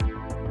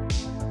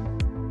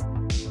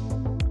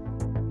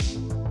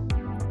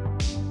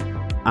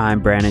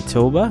I'm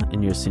Branitoba,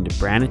 and you're listening to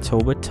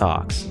Branitoba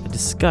Talks, a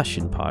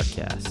discussion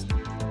podcast.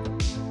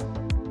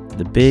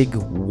 The big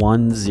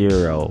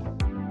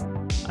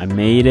 1-0. I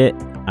made it.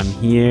 I'm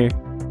here.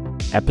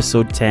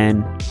 Episode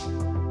 10.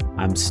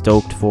 I'm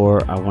stoked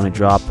for. I want to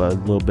drop a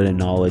little bit of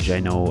knowledge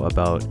I know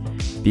about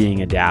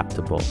being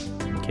adaptable.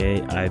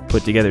 Okay, I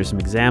put together some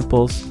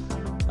examples.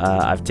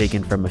 I've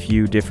taken from a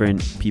few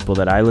different people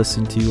that I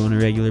listen to on a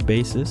regular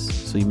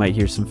basis, so you might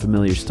hear some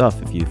familiar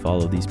stuff if you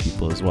follow these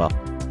people as well.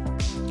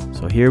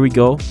 So here we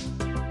go.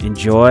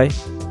 Enjoy,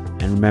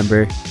 and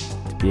remember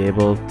to be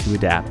able to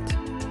adapt.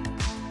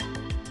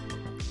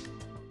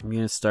 I'm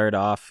going to start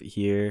off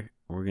here.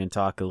 We're going to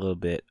talk a little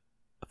bit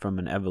from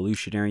an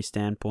evolutionary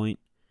standpoint.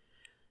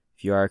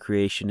 If you are a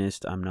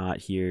creationist, I'm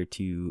not here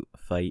to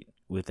fight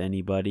with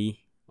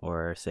anybody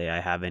or say I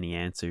have any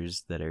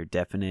answers that are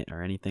definite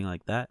or anything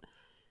like that.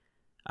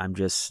 I'm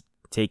just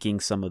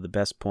taking some of the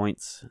best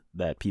points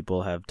that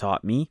people have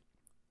taught me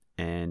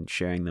and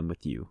sharing them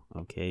with you,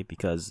 okay?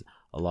 Because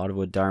a lot of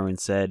what Darwin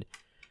said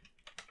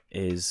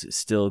is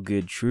still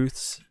good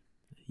truths,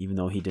 even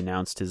though he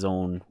denounced his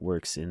own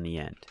works in the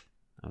end,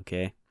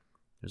 okay?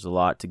 There's a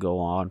lot to go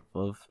on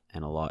of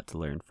and a lot to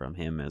learn from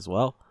him as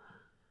well.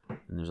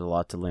 And there's a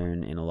lot to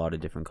learn in a lot of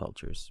different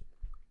cultures.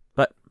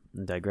 But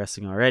I'm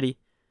digressing already.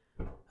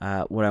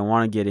 What I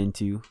want to get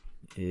into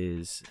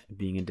is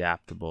being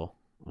adaptable,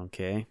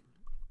 okay?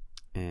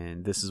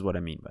 And this is what I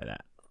mean by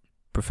that.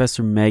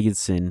 Professor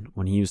Megidson,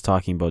 when he was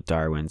talking about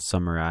Darwin,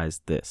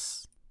 summarized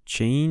this.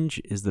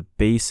 Change is the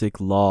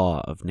basic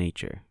law of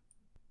nature,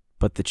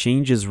 but the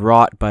changes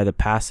wrought by the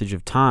passage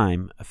of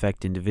time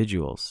affect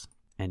individuals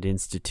and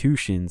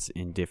institutions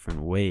in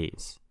different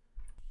ways.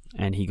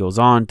 And he goes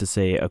on to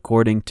say,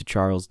 according to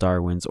Charles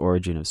Darwin's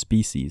Origin of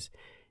Species,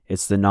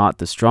 it's not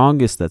the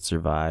strongest that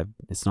survived,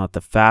 it's not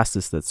the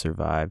fastest that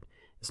survived,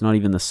 it's not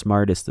even the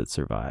smartest that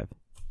survived,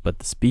 but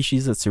the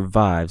species that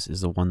survives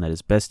is the one that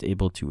is best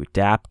able to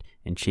adapt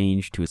and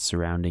change to its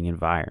surrounding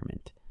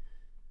environment.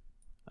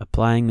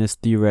 Applying this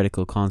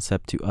theoretical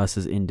concept to us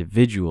as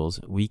individuals,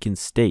 we can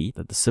state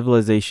that the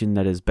civilization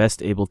that is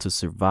best able to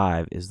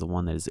survive is the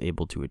one that is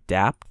able to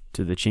adapt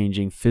to the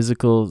changing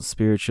physical,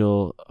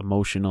 spiritual,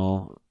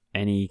 emotional,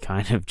 any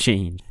kind of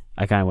change.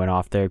 I kind of went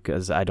off there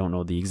because I don't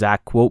know the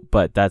exact quote,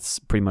 but that's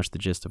pretty much the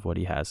gist of what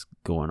he has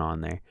going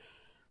on there.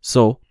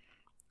 So,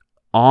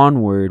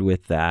 onward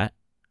with that,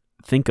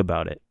 think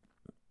about it.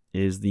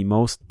 Is the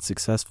most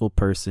successful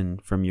person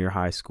from your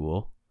high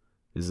school,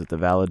 is it the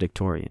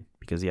valedictorian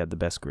because he had the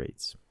best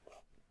grades?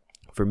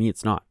 For me,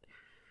 it's not.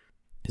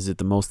 Is it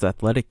the most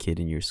athletic kid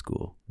in your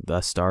school,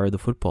 the star of the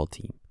football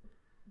team?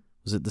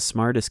 Was it the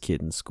smartest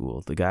kid in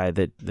school, the guy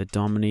that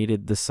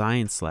dominated the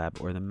science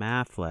lab or the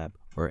math lab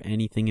or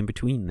anything in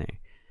between there?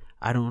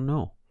 I don't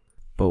know.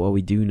 But what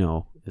we do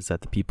know is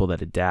that the people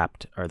that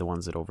adapt are the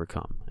ones that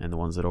overcome. And the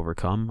ones that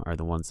overcome are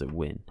the ones that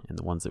win. And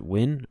the ones that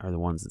win are the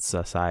ones that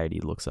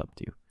society looks up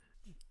to.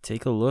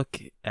 Take a look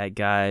at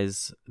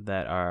guys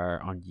that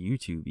are on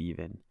YouTube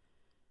even.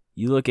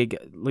 You look at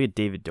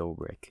David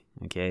Dobrik,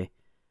 okay?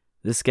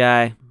 This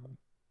guy,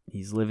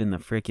 he's living the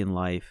freaking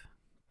life,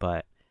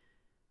 but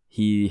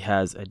he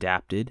has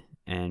adapted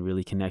and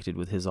really connected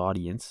with his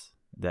audience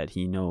that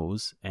he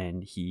knows,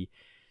 and he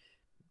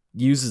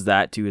uses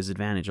that to his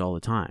advantage all the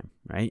time,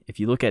 right? If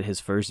you look at his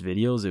first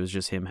videos, it was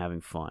just him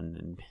having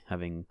fun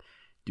and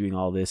doing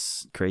all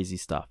this crazy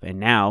stuff.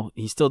 And now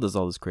he still does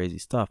all this crazy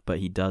stuff, but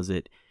he does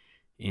it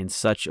in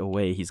such a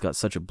way. He's got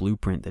such a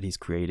blueprint that he's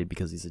created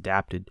because he's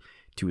adapted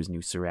to his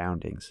new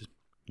surroundings,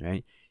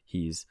 right?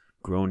 He's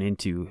grown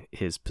into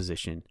his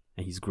position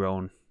and he's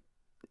grown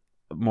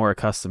more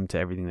accustomed to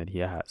everything that he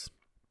has.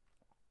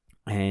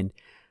 And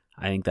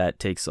I think that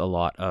takes a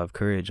lot of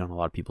courage on a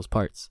lot of people's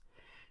parts,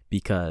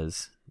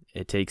 because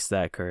it takes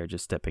that courage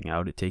of stepping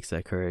out. It takes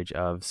that courage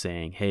of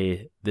saying,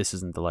 hey, this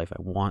isn't the life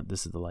I want.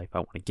 This is the life I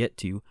want to get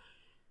to.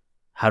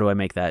 How do I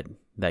make that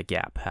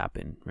gap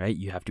happen, right?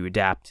 You have to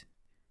adapt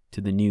to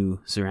the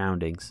new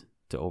surroundings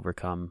to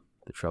overcome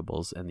the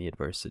troubles and the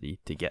adversity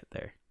to get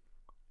there.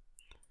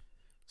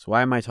 So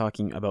why am I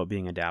talking about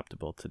being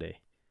adaptable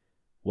today?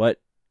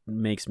 What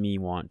makes me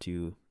want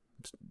to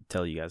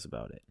tell you guys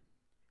about it?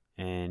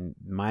 And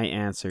my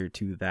answer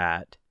to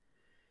that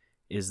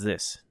is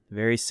this.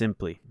 Very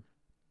simply,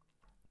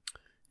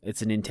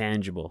 it's an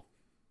intangible.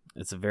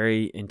 It's a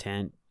very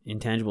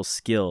intangible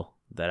skill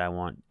that I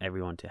want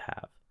everyone to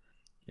have.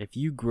 If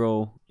you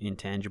grow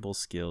intangible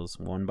skills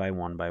one by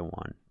one,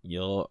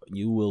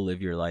 you will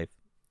live your life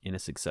in a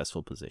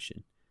successful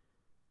position.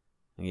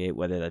 Okay,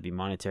 whether that be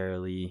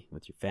monetarily,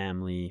 with your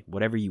family,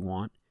 whatever you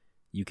want,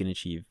 you can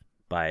achieve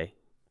by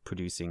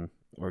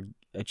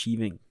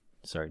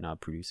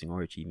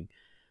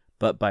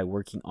but by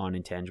working on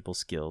intangible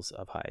skills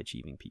of high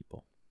achieving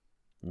people.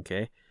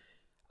 Okay,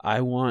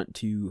 I want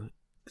to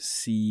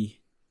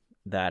see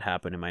that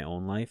happen in my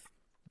own life.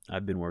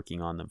 I've been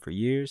working on them for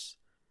years.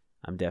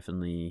 I've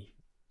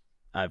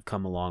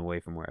come a long way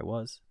from where I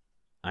was.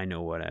 I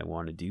know what I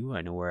want to do.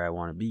 I know where I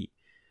want to be.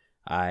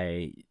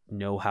 I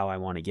know how I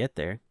want to get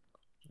there.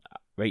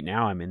 Right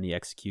now, I'm in the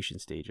execution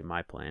stage of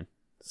my plan.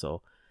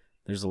 So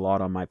there's a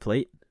lot on my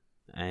plate,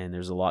 and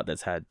there's a lot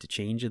that's had to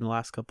change in the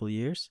last couple of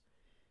years.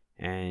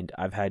 And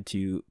I've had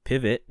to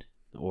pivot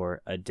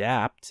or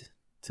adapt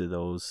to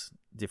those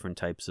different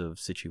types of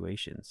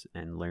situations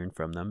and learn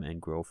from them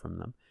and grow from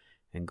them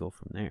and go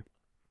from there.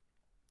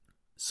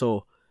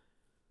 So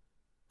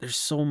there's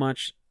so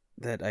much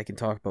that I can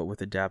talk about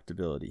with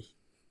adaptability.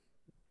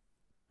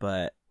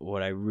 But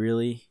what I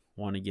really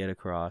want to get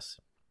across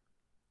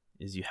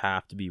is you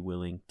have to be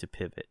willing to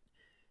pivot.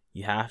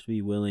 You have to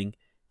be willing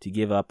to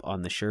give up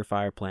on the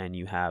surefire plan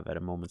you have at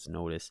a moment's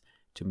notice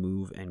to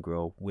move and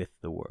grow with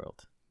the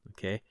world.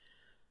 Okay?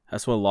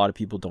 That's what a lot of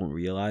people don't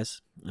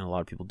realize and a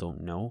lot of people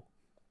don't know,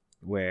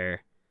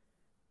 where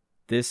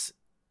this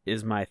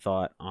is my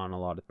thought on a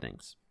lot of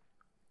things.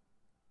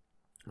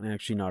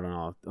 Actually, not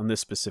on this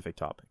specific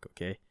topic,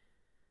 okay?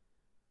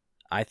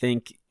 I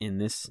think in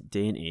this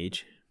day and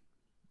age,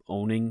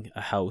 owning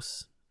a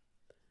house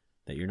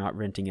that you're not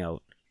renting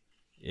out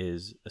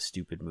is a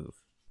stupid move.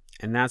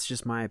 And that's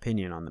just my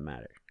opinion on the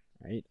matter,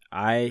 right?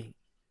 I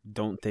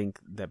don't think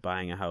that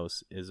buying a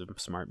house is a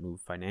smart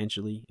move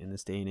financially in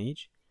this day and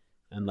age,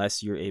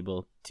 unless you're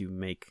able to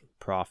make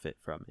profit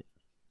from it,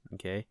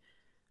 okay?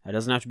 It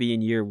doesn't have to be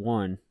in year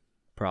one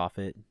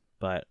profit,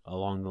 but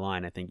along the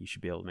line, I think you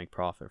should be able to make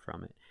profit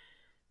from it,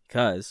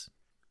 because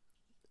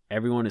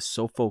everyone is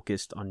so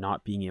focused on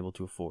not being able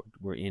to afford.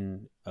 We're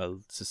in a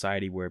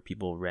society where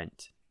people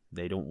rent.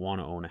 They don't want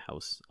to own a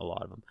house, a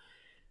lot of them.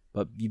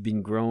 But you've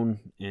been grown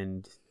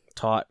and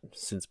taught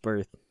since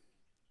birth,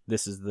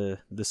 this is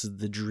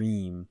the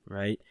dream,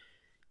 right?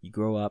 You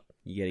grow up,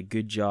 you get a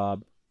good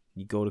job,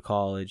 you go to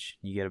college,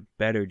 you get a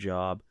better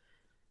job,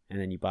 and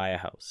then you buy a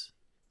house.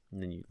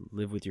 And then you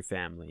live with your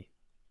family,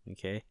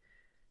 okay?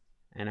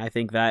 And I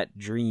think that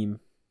dream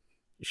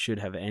should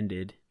have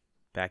ended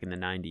back in the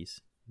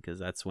 90s, because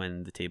that's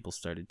when the tables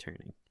started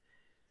turning.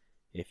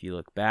 If you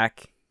look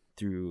back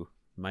through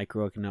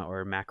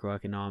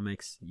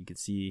macroeconomics, you can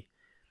see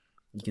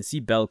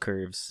bell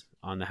curves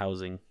on the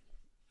housing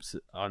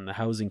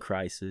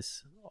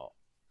crisis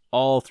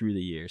all through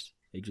the years.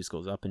 It just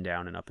goes up and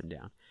down and up and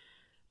down.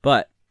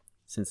 But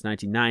since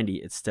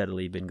 1990, it's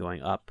steadily been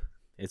going up.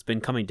 It's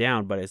been coming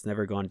down, but it's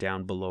never gone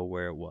down below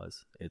where it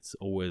was. It's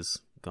always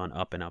gone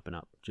up and up and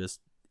up, just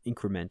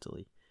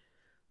incrementally.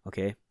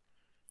 Okay?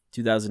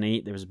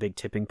 2008, there was a big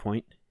tipping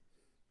point.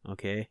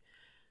 Okay?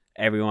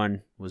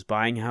 Everyone was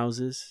buying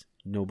houses.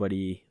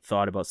 Nobody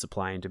thought about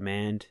supply and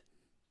demand.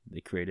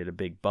 They created a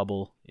big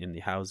bubble in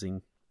the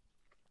housing,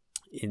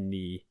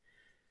 the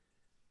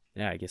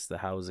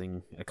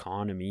housing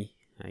economy,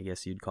 I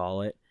guess you'd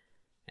call it.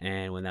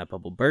 And when that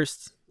bubble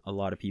burst, a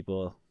lot of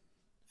people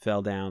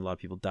fell down, a lot of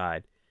people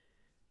died.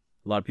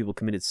 A lot of people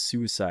committed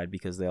suicide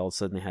because they all of a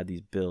sudden had these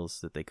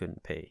bills that they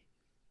couldn't pay.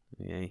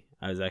 Okay?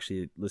 I was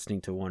actually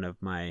listening to one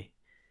of my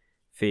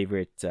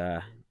favorite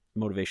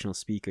motivational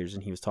speakers,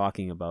 and he was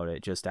talking about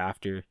it just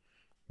after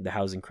the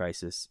housing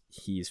crisis.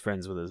 He's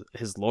friends with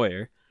his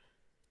lawyer,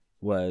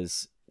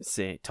 was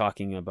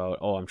talking about,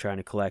 I'm trying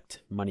to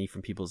collect money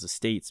from people's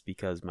estates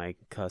because are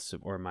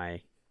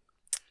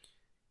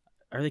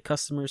they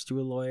customers to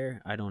a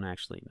lawyer? I don't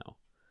actually know.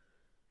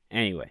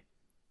 Anyway,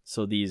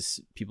 so these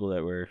people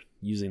that were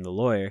using the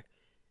lawyer,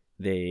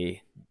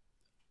 they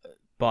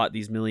bought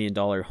these $1 million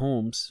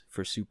homes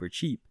for super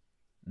cheap.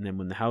 And then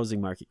when the housing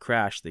market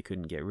crashed, they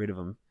couldn't get rid of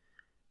them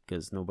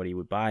because nobody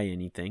would buy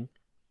anything.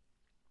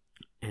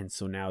 And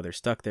so now they're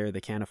stuck there.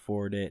 They can't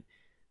afford it.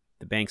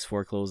 The bank's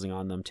foreclosing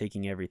on them,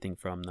 taking everything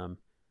from them.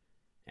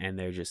 And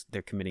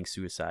they're committing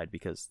suicide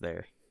because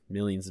they're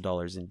millions of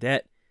dollars in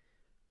debt.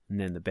 And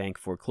then the bank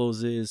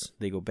forecloses,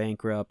 they go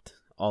bankrupt,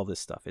 all this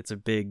stuff. It's a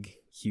big,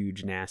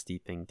 huge, nasty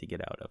thing to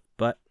get out of.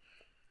 But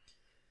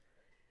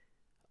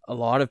a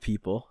lot of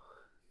people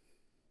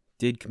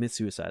did commit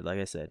suicide, like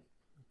I said.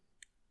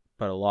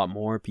 But a lot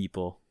more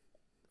people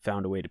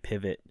found a way to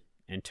pivot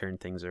and turn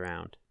things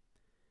around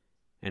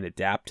and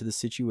adapt to the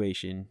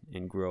situation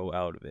and grow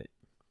out of it.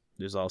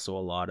 There's also a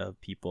lot of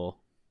people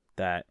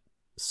that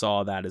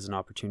saw that as an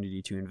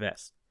opportunity to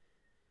invest,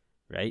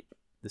 right?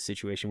 The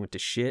situation went to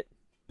shit,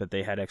 but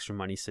they had extra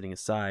money sitting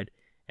aside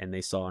and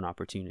they saw an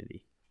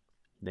opportunity.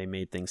 They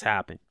made things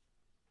happen.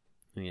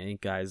 Okay,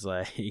 guys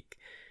like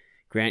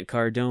Grant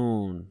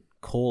Cardone,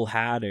 Cole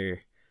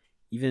Hatter,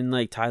 even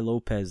like Ty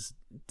Lopez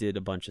did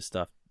a bunch of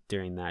stuff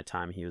during that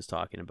time he was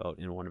talking about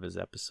in one of his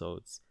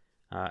episodes.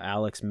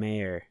 Alex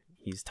Mayer,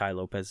 he's Ty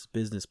Lopez's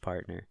business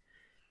partner,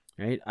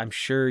 right? I'm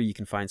sure you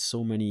can find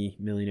so many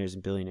millionaires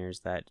and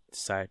billionaires that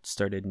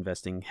started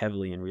investing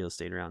heavily in real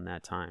estate around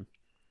that time.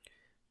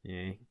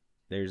 Okay?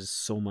 There's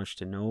so much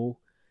to know.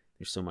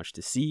 There's so much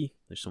to see.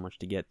 There's so much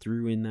to get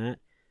through in that.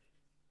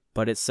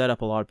 But it set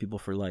up a lot of people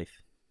for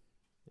life,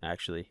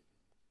 actually.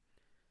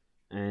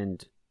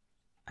 And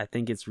I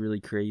think it's really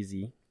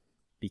crazy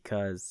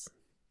because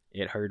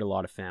it hurt a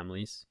lot of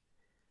families.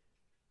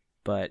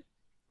 But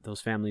those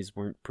families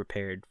weren't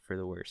prepared for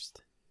the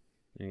worst.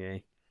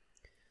 Okay?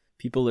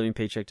 People living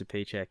paycheck to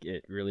paycheck,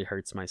 it really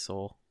hurts my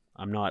soul.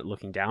 I'm not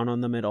looking down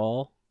on them at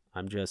all.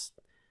 I'm just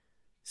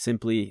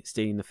simply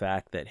stating the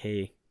fact that,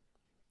 hey,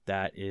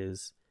 that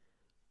is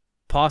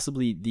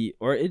possibly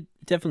it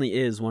definitely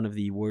is one of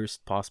the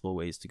worst possible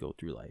ways to go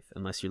through life.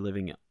 Unless you're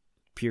living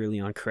purely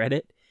on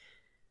credit,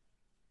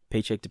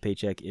 paycheck to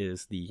paycheck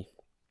is the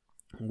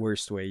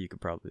worst way you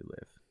could probably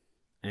live.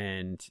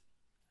 And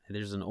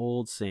there's an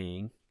old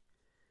saying,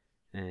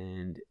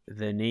 and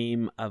the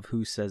name of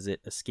who says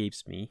it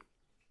escapes me,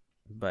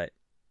 but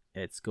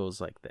it goes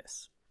like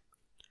this: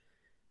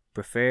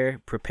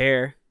 prepare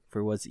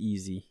for what's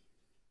easy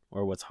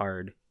or what's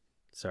hard.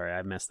 Sorry,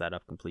 I messed that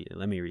up completely.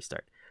 Let me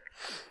restart.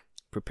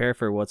 Prepare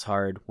for what's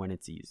hard when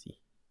it's easy.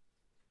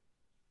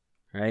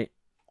 Right?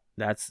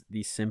 That's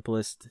the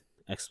simplest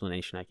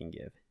explanation I can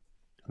give.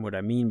 What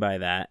I mean by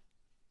that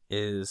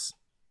is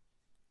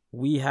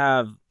we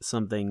have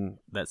something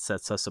that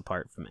sets us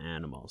apart from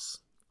animals,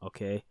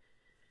 okay?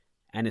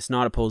 And it's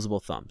not opposable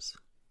thumbs.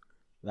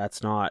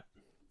 That's not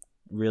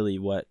really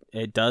what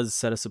it does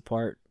set us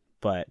apart,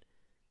 but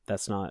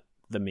that's not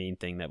the main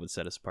thing that would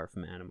set us apart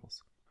from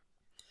animals.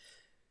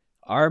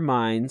 Our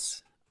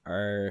minds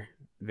are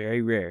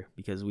very rare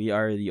because we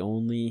are the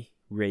only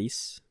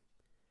race,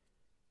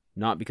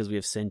 not because we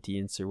have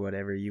sentience or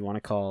whatever you want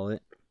to call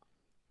it,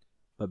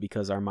 but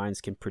because our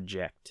minds can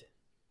project.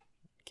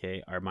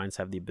 Okay, our minds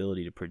have the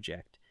ability to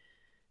project.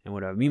 And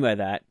what I mean by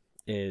that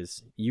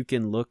is you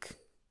can look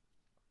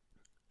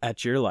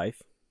at your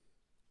life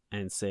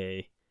and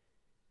say,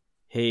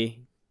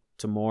 hey,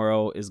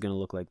 tomorrow is going to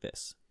look like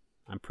this.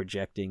 I'm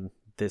projecting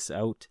this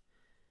out.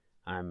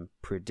 I'm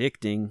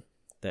predicting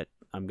that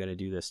I'm going to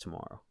do this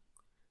tomorrow,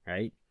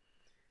 right?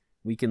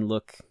 We can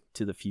look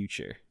to the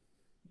future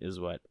is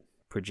what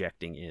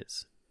projecting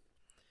is.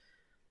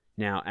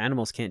 Now,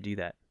 animals can't do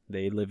that.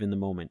 They live in the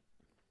moment.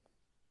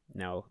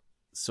 Now,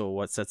 so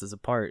what sets us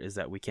apart is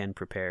that we can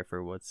prepare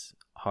for what's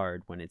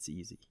hard when it's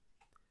easy.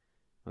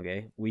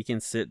 Okay? We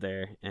can sit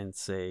there and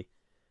say,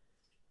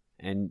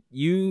 and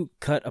you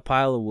cut a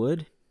pile of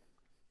wood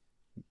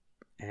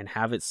and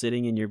have it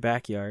sitting in your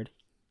backyard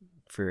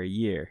for a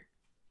year.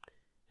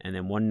 And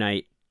then one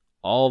night,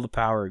 all the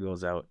power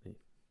goes out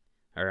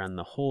around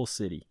the whole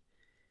city.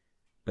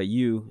 But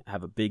you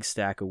have a big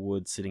stack of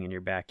wood sitting in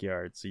your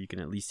backyard so you can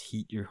at least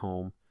heat your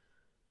home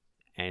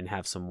and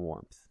have some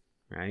warmth,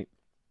 right?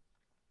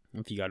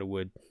 If you got a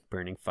wood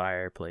burning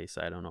fireplace,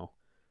 I don't know.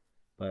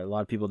 But a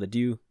lot of people that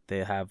do,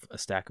 they have a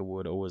stack of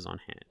wood always on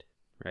hand,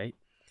 right?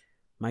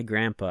 My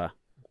grandpa,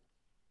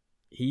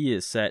 he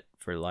is set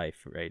for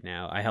life right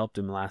now. I helped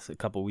him a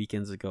couple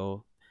weekends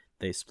ago.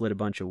 They split a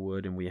bunch of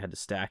wood and we had to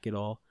stack it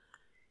all.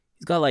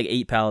 He's got like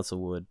 8 pallets of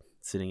wood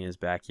sitting in his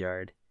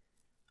backyard.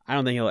 I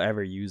don't think he'll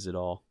ever use it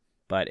all.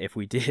 But if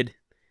we did,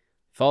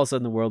 if all of a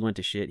sudden the world went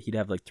to shit, he'd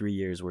have like 3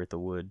 years worth of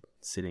wood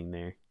sitting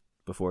there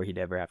before he'd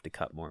ever have to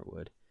cut more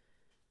wood.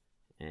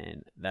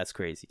 And that's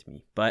crazy to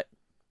me. But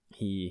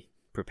he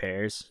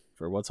prepares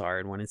for what's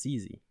hard when it's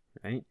easy,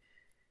 right?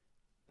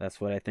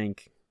 That's what I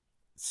think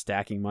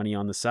stacking money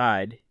on the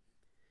side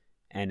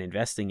and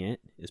investing it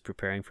is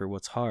preparing for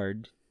what's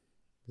hard,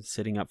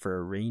 sitting up for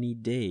a rainy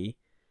day.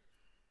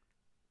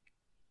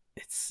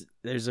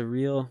 There's a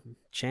real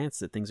chance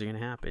that things are going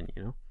to happen,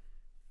 you know?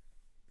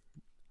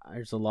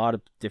 There's a lot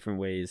of different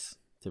ways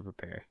to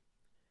prepare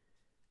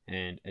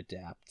and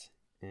adapt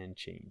and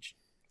change.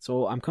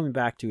 So I'm coming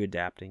back to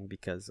adapting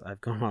because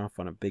I've gone off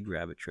on a big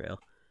rabbit trail.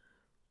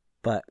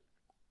 But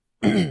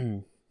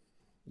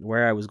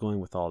where I was going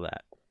with all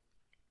that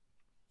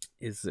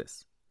is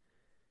this.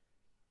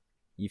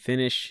 You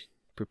finish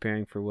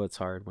preparing for what's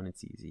hard when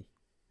it's easy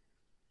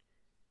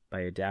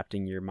by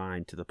adapting your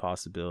mind to the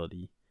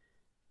possibility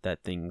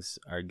that things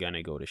are going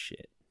to go to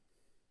shit,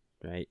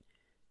 right?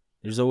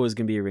 There's always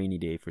going to be a rainy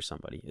day for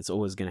somebody. It's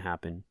always going to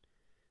happen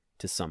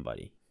to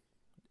somebody.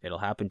 It'll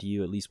happen to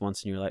you at least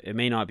once in your life. It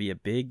may not be a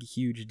big,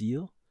 huge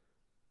deal,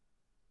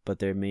 but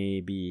there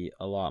may be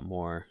a lot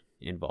more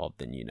involved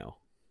than you know.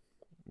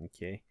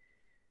 Okay?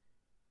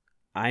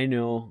 I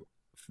know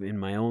in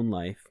my own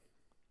life,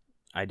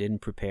 I didn't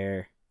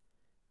prepare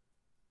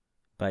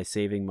by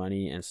saving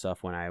money and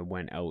stuff when I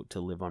went out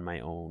to live on my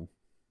own.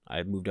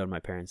 I moved out of my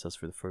parents' house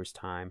for the first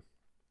time.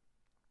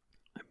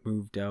 I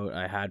moved out.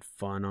 I had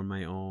fun on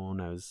my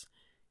own. I was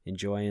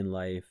enjoying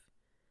life.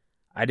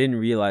 I didn't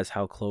realize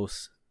how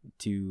close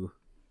to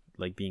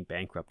like being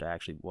bankrupt I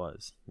actually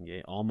was.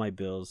 Okay, all my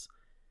bills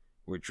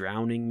were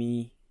drowning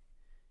me.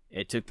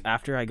 It took,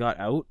 after I got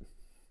out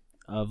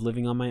of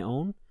living on my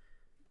own,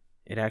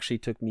 it actually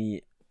took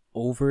me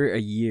over a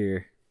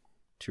year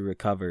to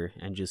recover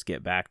and just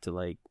get back to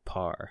like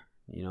par.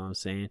 You know what I'm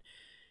saying?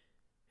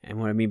 And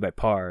what I mean by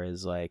par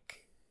is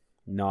like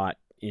not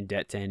in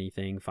debt to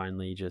anything,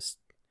 finally just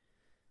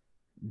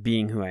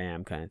being who I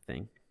am kind of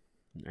thing,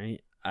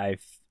 right? I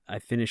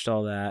finished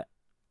all that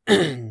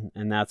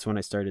and that's when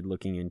I started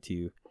looking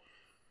into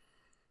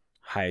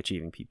high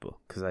achieving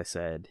people, because I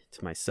said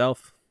to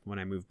myself when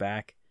I moved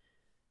back,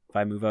 if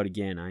I move out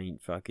again, I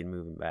ain't fucking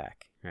moving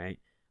back, right?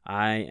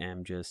 I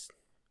am just,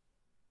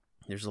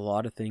 there's a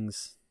lot of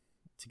things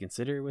to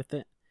consider with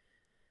it,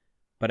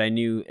 but I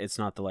knew it's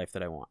not the life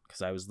that I want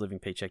because I was living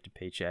paycheck to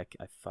paycheck.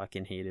 I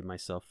fucking hated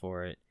myself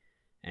for it,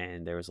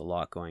 and there was a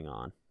lot going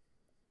on.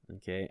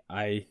 Okay,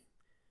 I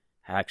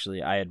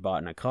had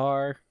bought a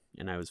car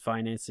and I was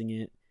financing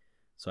it,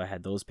 so I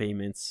had those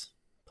payments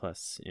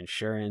plus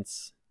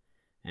insurance,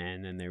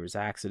 and then there was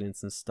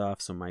accidents and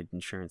stuff, so my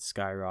insurance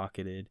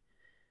skyrocketed,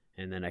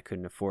 and then I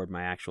couldn't afford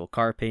my actual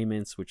car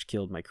payments, which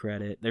killed my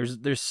credit.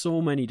 There's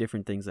so many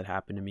different things that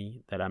happened to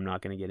me that I'm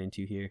not going to get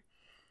into here,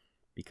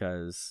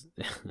 because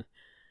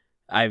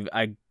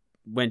I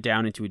went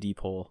down into a deep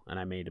hole and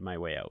I made my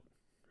way out,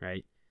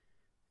 right?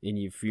 And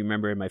if you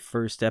remember in my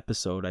first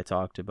episode, I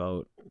talked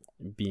about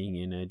being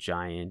in a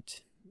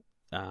giant,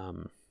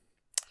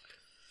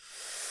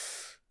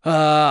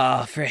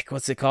 frick,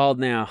 what's it called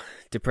now?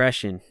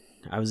 Depression.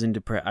 I was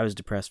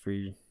depressed for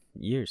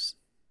years,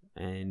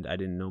 and I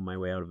didn't know my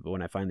way out of it. But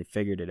when I finally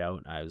figured it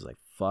out, I was like,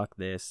 fuck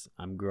this.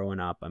 I'm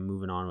growing up. I'm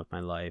moving on with my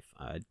life.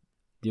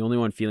 The only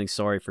one feeling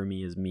sorry for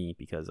me is me,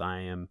 because I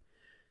am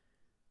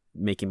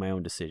making my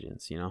own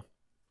decisions,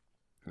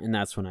 And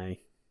that's when I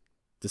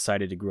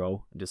decided to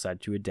grow, decided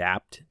to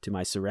adapt to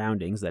my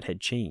surroundings that had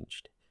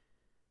changed,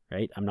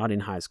 right? I'm not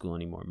in high school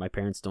anymore. My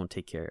parents don't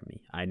take care of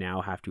me. I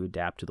now have to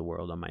adapt to the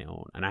world on my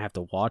own, and I have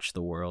to watch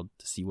the world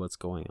to see what's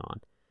going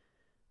on.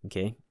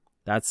 Okay?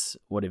 That's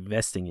what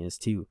investing is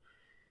too,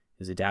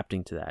 is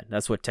adapting to that.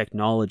 That's what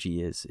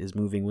technology is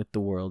moving with the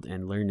world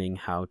and learning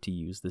how to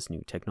use this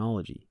new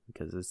technology,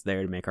 because it's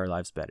there to make our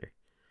lives better.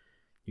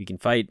 You can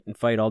fight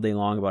all day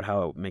long about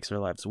how it makes our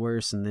lives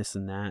worse and this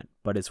and that,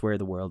 but it's where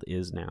the world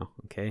is now,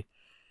 okay?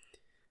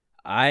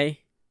 I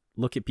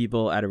look at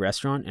people at a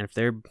restaurant, and if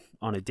they're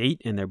on a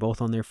date and they're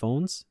both on their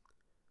phones,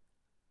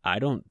 I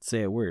don't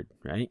say a word,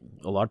 right?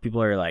 A lot of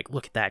people are like,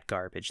 look at that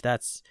garbage.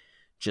 That's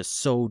just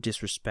so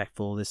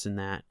disrespectful, this and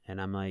that. And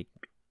I'm like,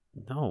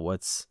 no,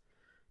 what's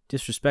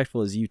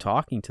disrespectful is you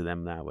talking to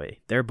them that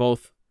way. They're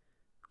both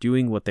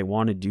doing what they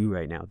want to do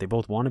right now. They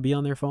both want to be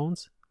on their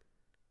phones.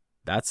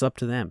 That's up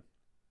to them.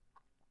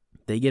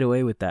 They get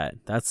away with that.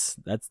 That's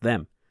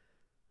them.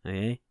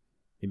 Okay?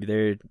 Maybe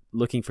they're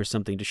looking for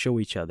something to show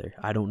each other.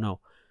 I don't know.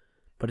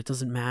 But it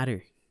doesn't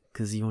matter,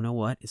 because you know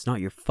what? It's not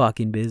your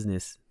fucking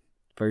business,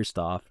 first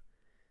off.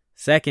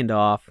 Second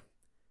off,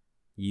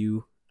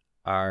 you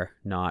are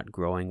not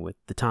growing with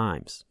the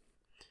times.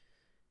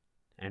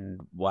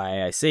 And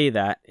why I say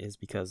that is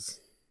because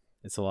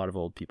it's a lot of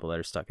old people that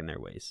are stuck in their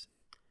ways.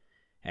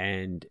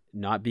 And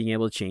not being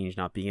able to change,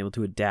 not being able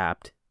to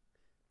adapt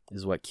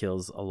is what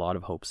kills a lot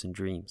of hopes and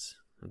dreams,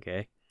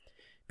 okay?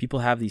 People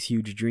have these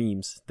huge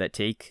dreams that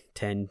take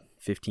 10,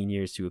 15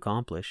 years to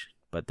accomplish,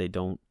 but they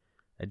don't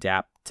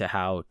adapt to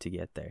how to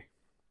get there.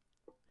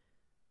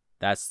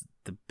 That's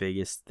the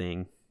biggest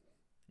thing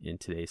in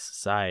today's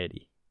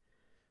society,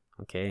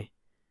 okay?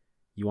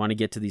 You want to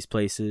get to these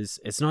places.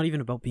 It's not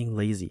even about being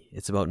lazy.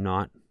 It's about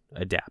not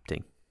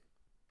adapting,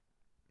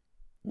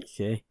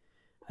 okay?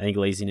 I think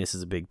laziness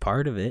is a big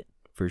part of it,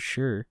 for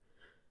sure.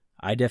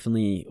 I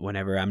definitely,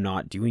 whenever I'm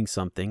not doing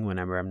something,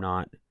 whenever I'm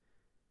not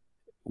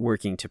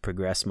working to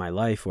progress my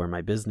life or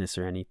my business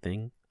or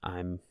anything,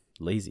 I'm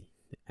lazy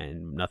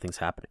and nothing's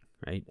happening,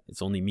 right?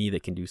 It's only me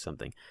that can do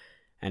something.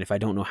 And if I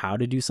don't know how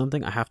to do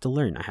something, I have to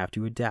learn. I have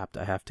to adapt.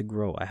 I have to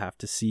grow. I have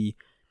to see,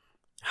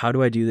 how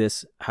do I do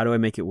this? How do I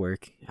make it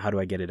work? How do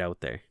I get it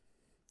out there?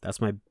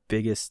 That's my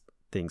biggest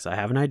things. I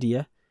have an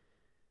idea.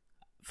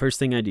 First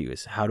thing I do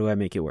is, how do I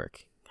make it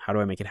work? How do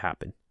I make it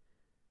happen?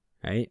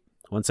 Right?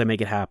 Once I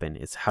make it happen,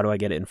 it's how do I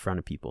get it in front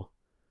of people?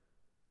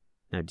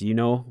 Now, do you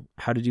know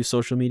how to do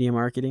social media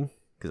marketing?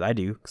 Because I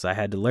do, because I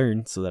had to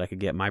learn so that I could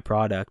get my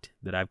product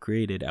that I've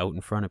created out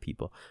in front of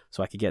people.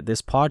 So I could get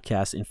this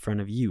podcast in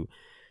front of you,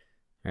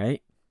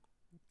 right?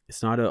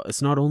 It's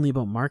not only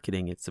about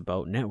marketing, it's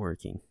about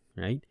networking,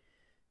 right?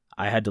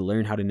 I had to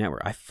learn how to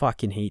network. I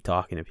fucking hate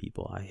talking to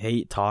people. I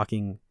hate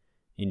talking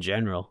in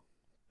general,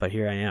 but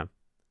here I am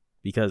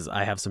because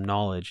I have some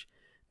knowledge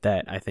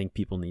that I think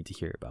people need to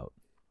hear about,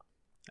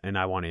 and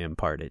I want to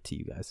impart it to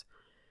you guys.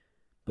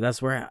 But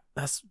that's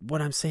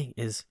what I'm saying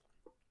is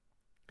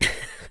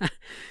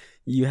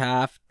you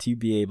have to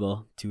be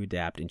able to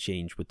adapt and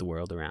change with the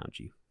world around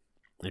you.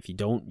 If you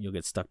don't, you'll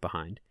get stuck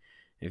behind.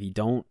 If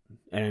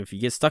you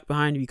get stuck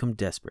behind, you become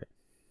desperate.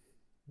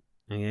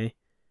 Okay?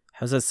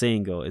 How's that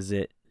saying go?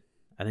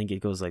 I think it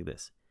goes like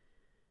this.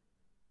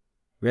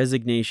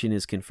 Resignation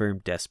is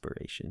confirmed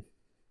desperation.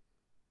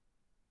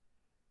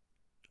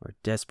 Or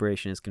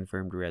desperation is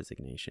confirmed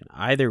resignation.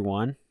 Either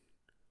one.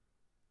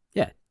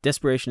 Yeah,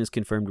 desperation is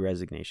confirmed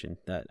resignation.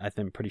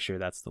 I'm pretty sure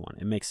that's the one.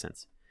 It makes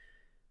sense.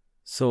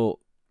 So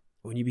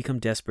when you become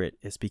desperate,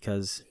 it's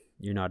because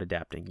you're not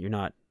adapting. You're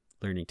not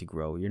learning to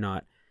grow. You're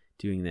not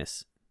doing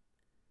this.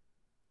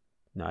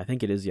 No, I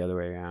think it is the other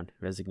way around.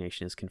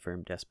 Resignation is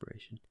confirmed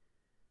desperation.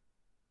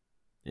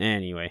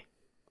 Anyway.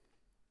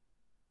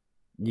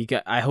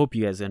 I hope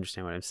you guys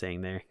understand what I'm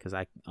saying there, because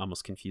I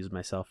almost confused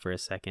myself for a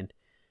second.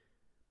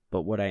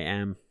 But what I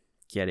am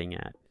getting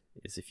at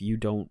is, if you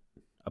don't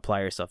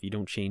apply yourself, you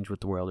don't change with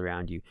the world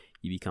around you,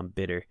 you become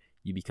bitter,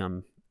 you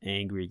become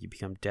angry, you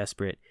become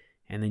desperate,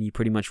 and then you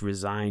pretty much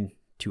resign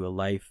to a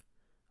life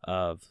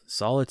of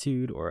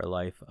solitude or a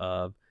life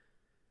of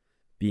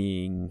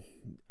being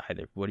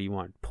either, what do you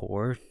want,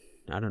 poor?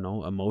 I don't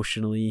know,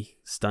 emotionally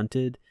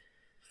stunted.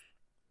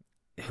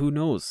 Who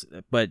knows?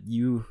 But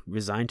you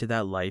resign to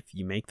that life,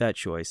 you make that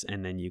choice,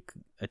 and then you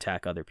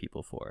attack other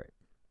people for it.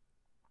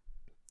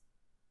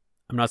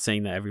 I'm not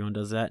saying that everyone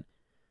does that,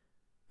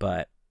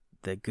 but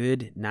the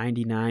good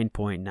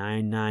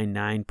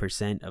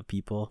 99.999% of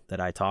people that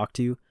I talk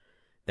to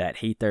that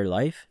hate their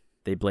life,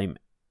 they blame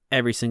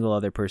every single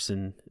other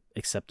person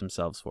except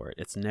themselves for it.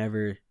 It's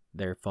never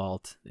their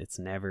fault. It's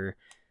never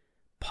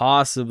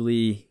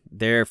possibly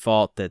their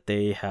fault that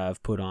they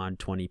have put on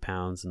 20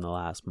 pounds in the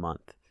last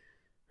month,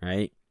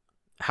 right?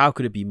 How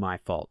could it be my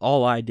fault?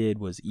 All I did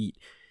was eat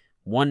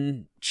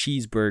one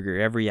cheeseburger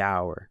every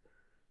hour,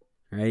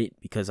 right?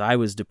 Because I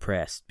was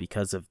depressed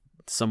because of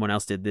someone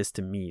else did this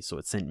to me, so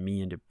it sent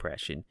me into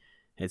depression.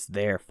 It's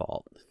their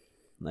fault.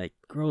 Like,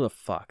 grow the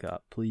fuck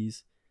up,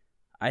 please.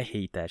 I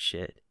hate that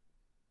shit.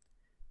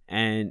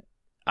 And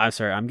I'm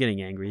sorry, I'm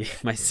getting angry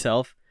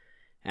myself.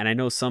 And I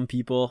know some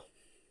people,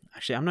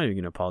 actually, I'm not even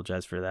going to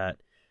apologize for that.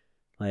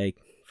 Like,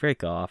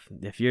 frick off.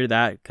 If you're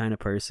that kind of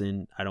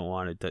person, I don't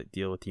want to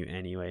deal with you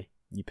anyway.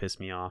 You piss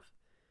me off.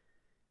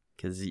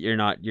 Because you're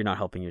not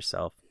helping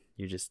yourself.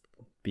 You're just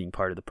being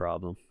part of the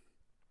problem.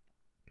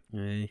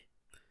 Okay.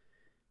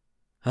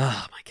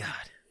 Oh my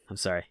God. I'm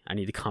sorry. I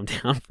need to calm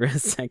down for a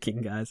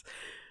second, guys.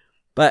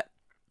 But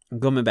I'm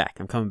coming back.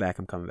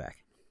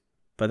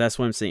 But that's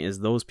what I'm saying is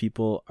those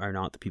people are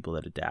not the people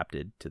that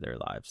adapted to their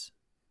lives,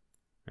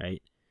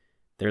 right?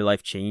 Their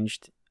life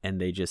changed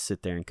and they just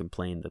sit there and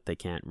complain that they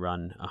can't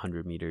run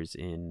 100 meters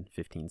in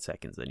 15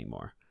 seconds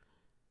anymore.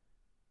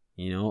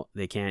 You know,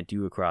 they can't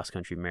do a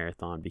cross-country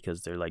marathon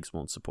because their legs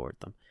won't support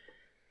them.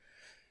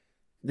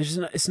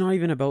 It's not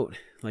even about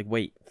like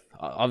weight.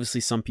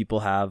 Obviously, some people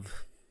have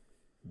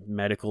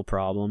medical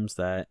problems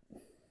that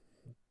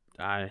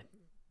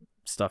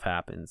stuff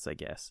happens, I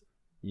guess.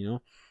 You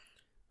know,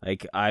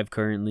 like I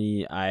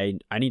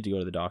need to go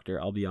to the doctor.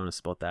 I'll be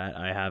honest about that.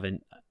 I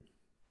haven't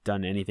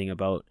done anything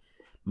about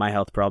my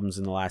health problems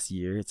in the last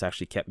year. It's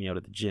actually kept me out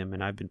of the gym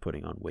and I've been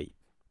putting on weight.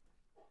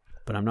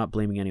 But I'm not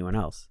blaming anyone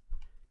else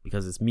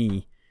because it's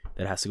me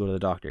that has to go to the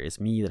doctor. It's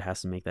me that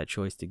has to make that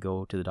choice to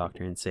go to the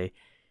doctor and say,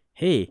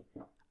 hey,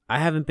 I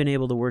haven't been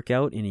able to work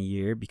out in a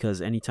year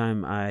because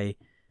anytime I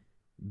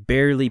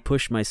barely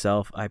push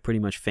myself, I pretty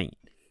much faint,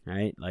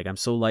 right? Like I'm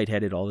so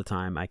lightheaded all the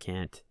time, I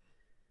can't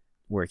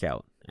work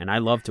out. And I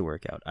love to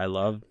work out. I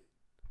love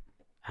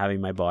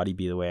having my body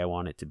be the way I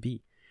want it to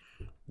be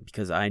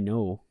because I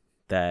know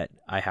that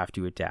I have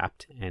to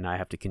adapt and I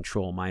have to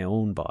control my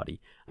own body.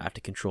 I have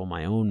to control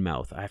my own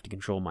mouth. I have to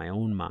control my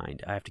own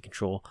mind. I have to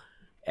control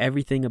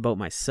everything about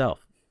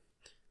myself.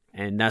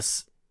 And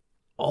that's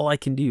all I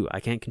can do.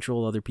 I can't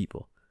control other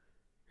people,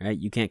 right?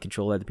 You can't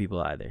control other people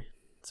either.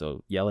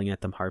 So yelling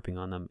at them, harping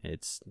on them,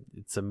 it's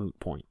a moot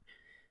point.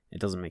 It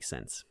doesn't make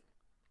sense.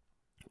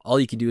 All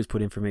you can do is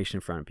put information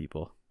in front of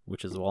people,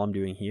 which is all I'm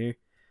doing here.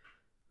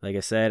 Like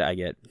I said, I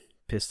get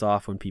pissed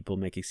off when people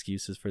make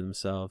excuses for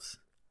themselves.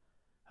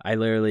 A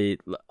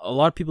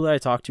lot of people that I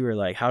talk to are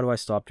like, how do I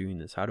stop doing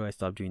this? How do I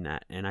stop doing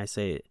that? And I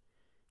say,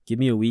 give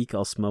me a week,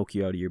 I'll smoke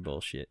you out of your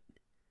bullshit.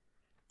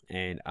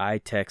 And I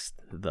text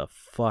the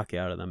fuck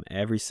out of them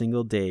every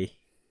single day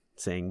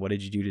saying, what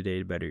did you do today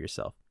to better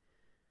yourself?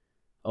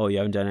 Oh, you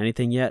haven't done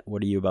anything yet?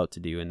 What are you about to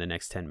do in the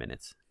next 10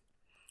 minutes?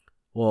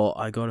 Well,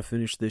 I got to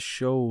finish this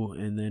show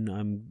and then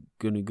I'm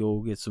going to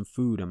go get some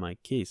food. I'm like,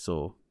 okay,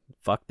 so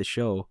fuck the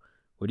show.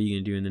 What are you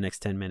going to do in the next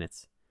 10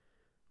 minutes?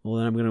 Well,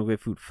 then I'm going to go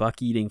get food.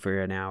 Fuck eating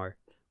for an hour.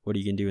 What are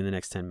you going to do in the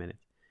next 10 minutes?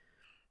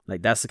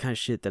 Like, that's the kind of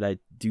shit that I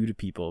do to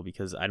people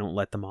because I don't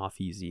let them off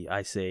easy.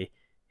 I say,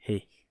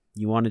 hey,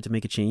 you wanted to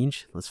make a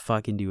change? Let's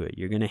fucking do it.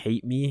 You're going to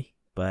hate me,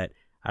 but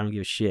I don't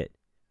give a shit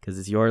because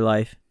it's your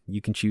life.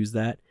 You can choose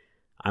that.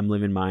 I'm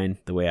living mine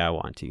the way I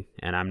want to,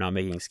 and I'm not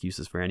making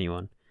excuses for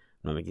anyone.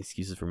 I'm not making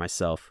excuses for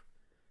myself.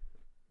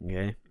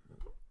 Okay?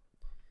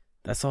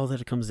 That's all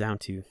that it comes down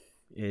to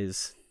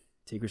is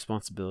take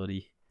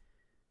responsibility.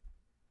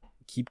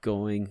 Keep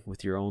going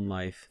with your own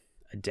life.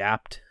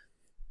 Adapt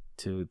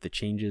to the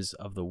changes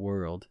of the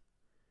world.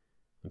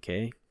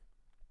 Okay?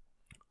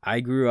 I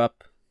grew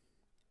up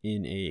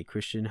in a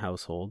Christian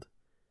household,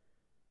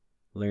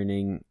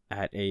 learning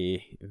at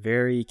a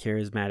very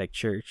charismatic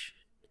church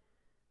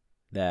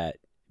that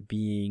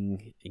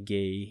being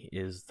gay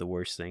is the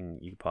worst thing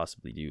you could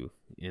possibly do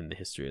in the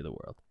history of the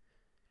world.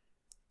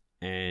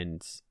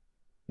 And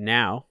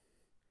now,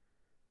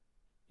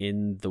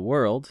 in the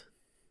world,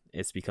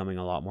 it's becoming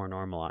a lot more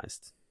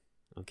normalized.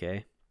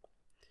 Okay?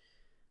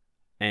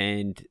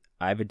 And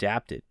I've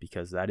adapted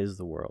because that is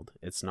the world.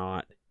 It's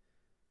not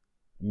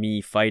me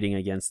fighting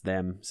against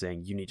them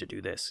saying, you need to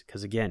do this.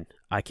 Because again,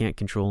 I can't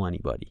control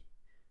anybody.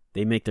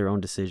 They make their own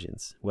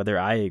decisions. Whether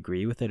I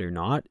agree with it or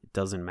not, it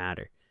doesn't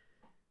matter.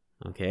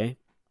 Okay?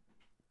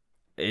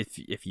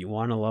 If you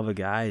want to love a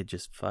guy,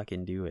 just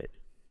fucking do it.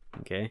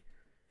 Okay?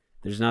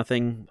 There's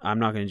nothing, I'm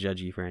not going to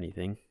judge you for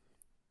anything.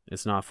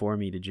 It's not for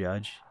me to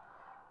judge.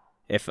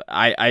 If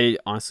I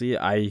honestly,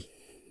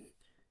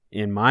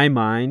 in my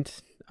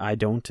mind, I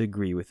don't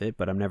agree with it,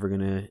 but I'm never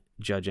going to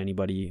judge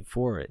anybody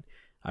for it.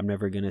 I'm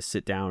never going to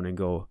sit down and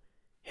go,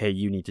 hey,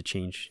 you need to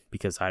change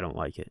because I don't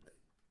like it.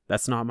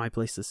 That's not my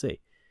place to say,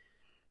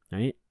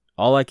 right?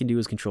 All I can do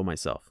is control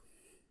myself.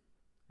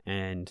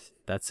 And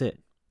that's it.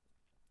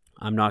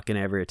 I'm not going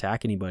to ever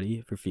attack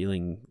anybody for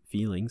feeling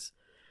feelings.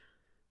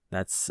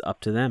 That's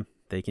up to them.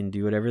 They can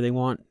do whatever they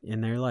want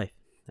in their life.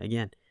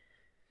 Again.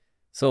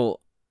 So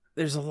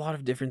there's a lot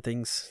of different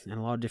things and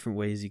a lot of different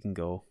ways you can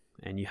go.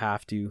 And you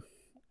have to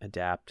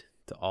adapt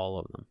to all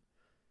of them.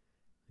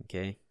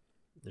 Okay?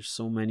 There's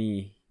so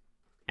many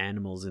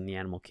animals in the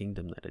animal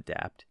kingdom that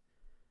adapt.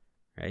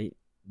 Right?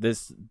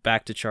 This,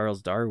 back to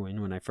Charles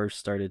Darwin, when I first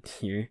started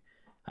here,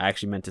 I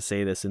actually meant to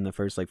say this in the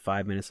first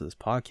 5 minutes of this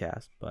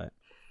podcast, but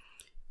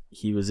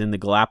he was in the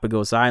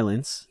Galapagos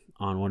Islands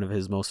on one of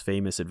his most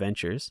famous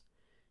adventures,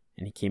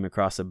 and he came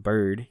across a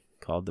bird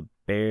called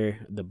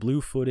the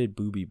blue-footed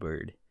booby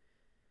bird.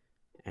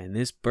 And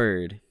this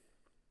bird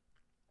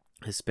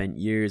has spent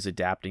years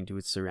adapting to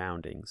its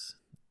surroundings.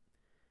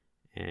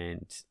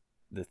 And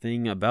the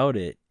thing about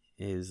it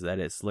is that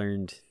it's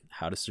learned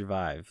how to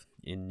survive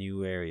in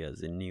new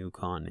areas, in new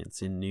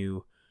continents, in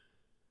new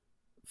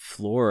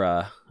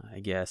flora, I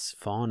guess,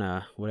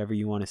 fauna, whatever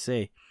you want to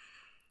say.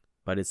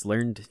 But it's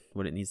learned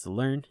what it needs to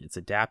learn. It's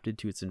adapted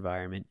to its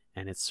environment,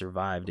 and it's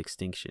survived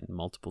extinction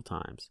multiple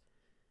times.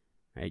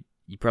 Right?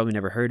 You probably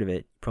never heard of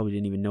it. You probably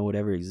didn't even know it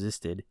ever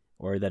existed,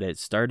 or that it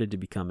started to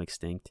become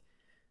extinct.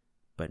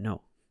 But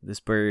no, this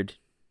bird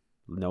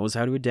knows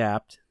how to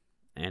adapt,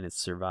 and it's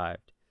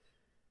survived.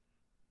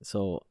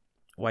 So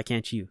why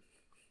can't you?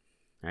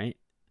 Right?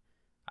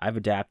 I've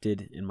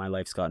adapted, and my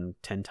life's gotten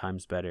 10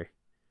 times better.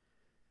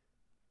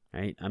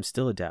 Right? I'm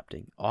still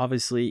adapting.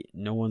 Obviously,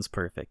 no one's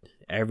perfect.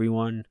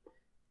 Everyone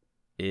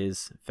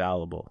is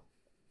fallible.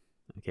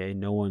 Okay?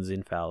 No one's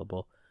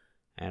infallible.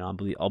 And I'll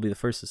be the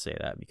first to say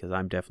that, because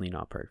I'm definitely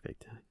not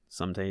perfect.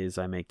 Some days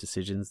I make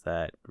decisions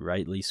that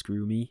rightly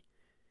screw me,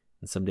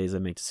 and some days I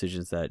make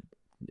decisions that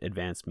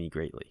advance me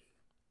greatly.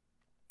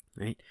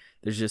 Right?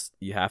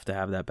 You have to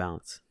have that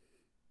balance.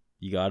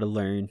 You got to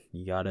learn,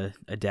 you got to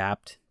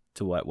adapt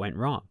to what went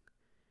wrong.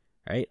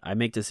 Right? I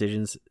make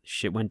decisions,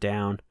 shit went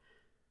down.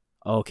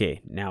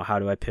 Okay, now how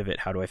do I pivot?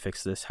 How do I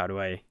fix this? How do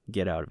I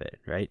get out of it?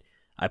 Right?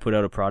 I put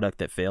out a product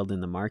that failed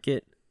in the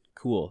market.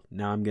 Cool.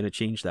 Now I'm going to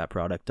change that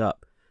product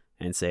up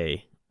and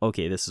say,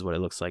 okay, this is what it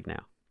looks like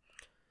now.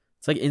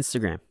 It's like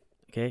Instagram.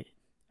 Okay?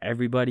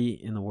 Everybody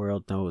in the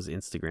world knows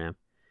Instagram,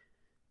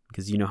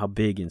 because you know how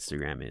big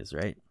Instagram is,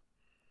 right?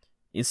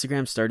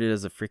 Instagram started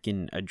as a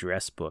freaking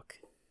address book.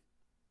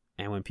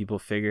 And when people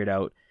figured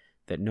out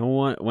that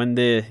when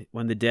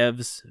the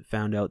devs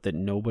found out that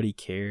nobody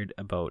cared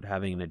about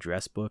having an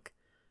address book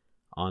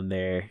on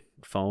their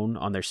phone,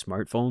 on their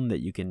smartphone, that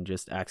you can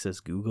just access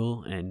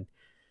Google and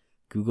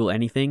Google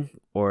anything,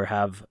 or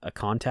have a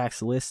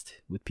contacts list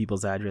with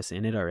people's address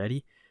in it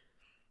already,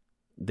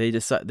 they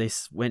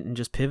went and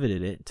just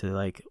pivoted it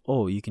to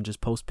oh, you can just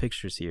post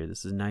pictures here.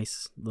 This is a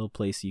nice little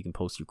place you can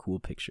post your cool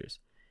pictures.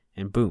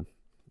 And boom,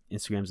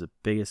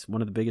 Instagram's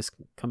one of the biggest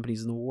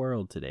companies in the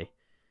world today.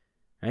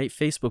 Right?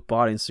 Facebook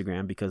bought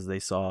Instagram because they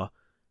saw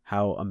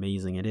how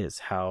amazing it is,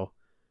 how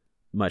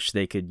much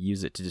they could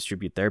use it to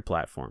distribute their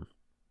platform.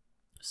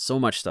 So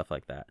much stuff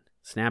like that.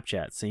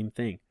 Snapchat, same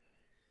thing.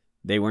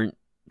 They weren't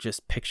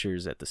just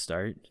pictures at the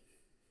start.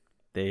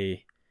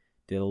 They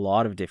did a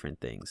lot of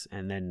different things.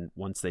 And then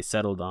once they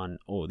settled on,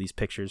 these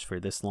pictures for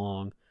this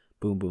long,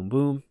 boom, boom,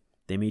 boom,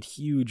 they made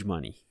huge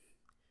money.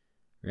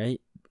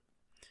 Right?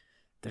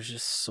 There's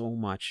just so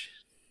much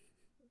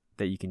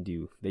that you can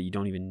do that you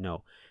don't even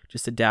know.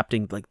 Just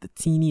adapting the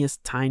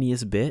teeniest,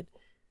 tiniest bit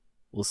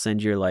will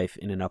send your life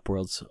in an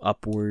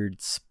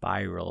upward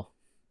spiral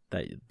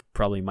that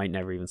probably might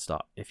never even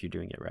stop if you're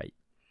doing it right.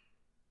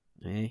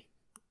 Okay?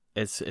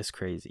 It's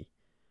crazy.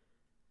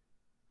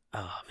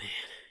 Oh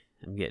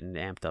man, I'm getting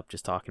amped up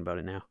just talking about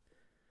it now.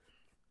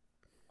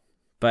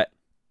 But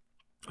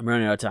I'm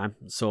running out of time.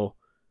 So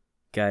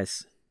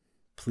guys,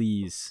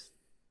 please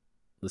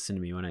listen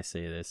to me when I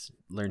say this.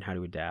 Learn how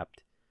to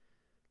adapt.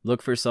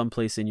 Look for some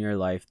place in your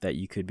life that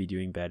you could be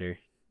doing better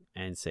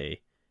and say,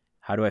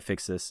 how do I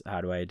fix this?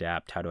 How do I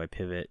adapt? How do I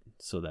pivot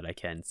so that I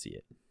can see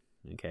it?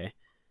 Okay.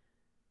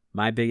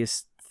 My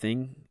biggest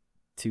thing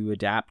to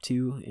adapt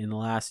to in the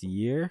last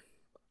year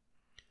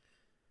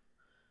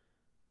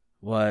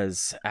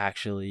was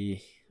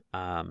actually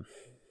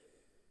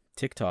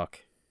TikTok.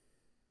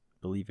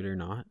 Believe it or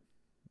not.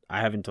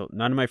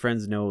 None of my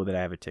friends know that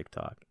I have a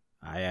TikTok.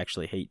 I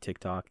actually hate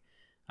TikTok.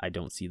 I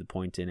don't see the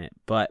point in it,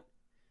 but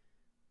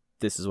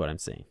this is what I'm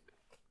saying.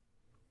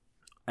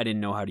 I didn't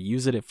know how to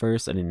use it at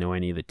first. I didn't know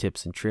any of the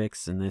tips and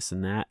tricks and this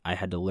and that. I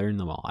had to learn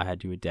them all. I had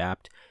to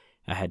adapt.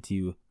 I had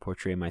to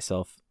portray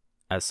myself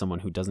as someone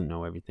who doesn't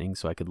know everything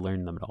so I could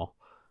learn them all,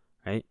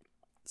 right?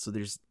 So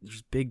there's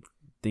big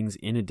things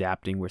in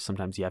adapting where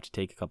sometimes you have to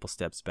take a couple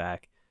steps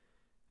back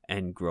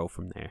and grow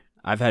from there.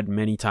 I've had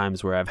many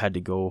times where I've had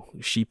to go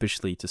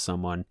sheepishly to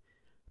someone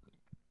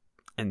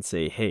and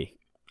say, hey,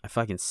 I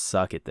fucking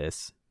suck at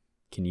this.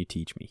 Can you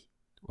teach me?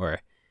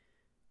 Or,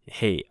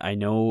 hey, I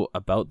know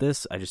about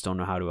this, I just don't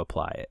know how to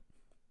apply it.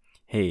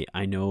 Hey,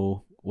 I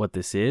know what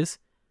this is.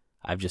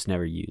 I've just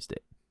never used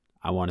it.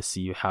 I want to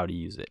see how to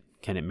use it.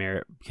 Can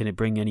it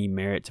bring any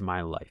merit to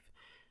my life?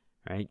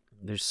 Right?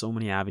 There's so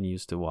many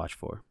avenues to watch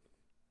for.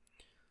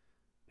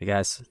 But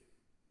guys,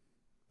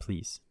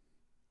 please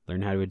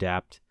learn how to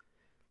adapt,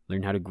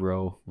 learn how to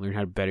grow, learn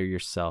how to better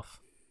yourself.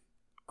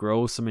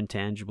 Grow some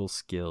intangible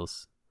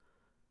skills.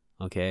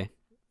 Okay?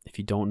 If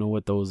you don't know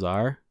what those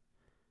are,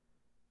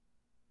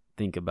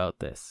 think about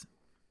this.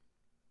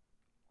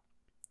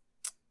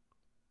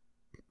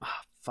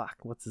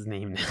 What's his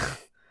name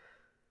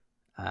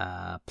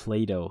now?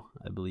 Plato,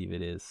 I believe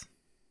it is.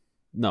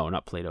 No,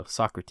 not Plato.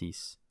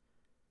 Socrates.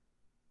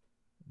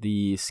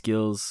 The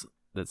skills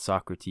that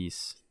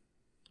Socrates,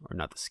 or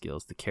not the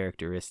skills, the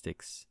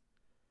characteristics.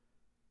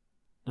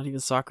 Not even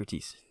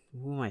Socrates.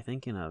 Who am I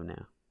thinking of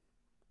now?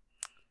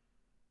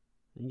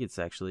 I think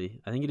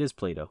it is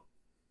Plato.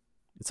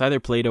 It's either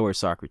Plato or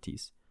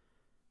Socrates.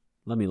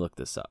 Let me look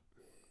this up.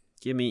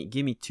 Give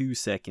me 2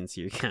 seconds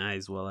here,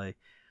 guys, while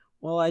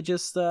I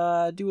just do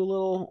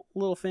a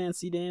little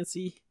fancy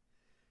dancy.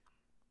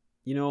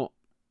 You know,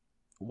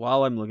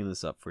 while I'm looking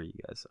this up for you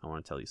guys, I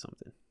want to tell you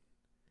something.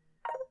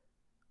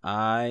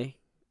 I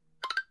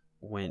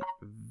went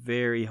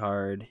very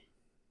hard.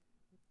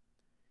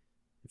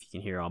 If you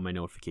can hear all my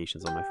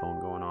notifications on my phone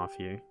going off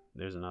here,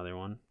 there's another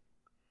one.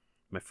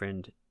 My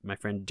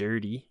friend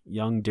Dirty,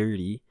 Young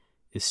Dirty,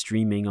 is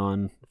streaming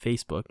on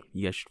Facebook.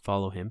 You guys should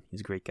follow him.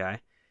 He's a great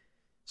guy.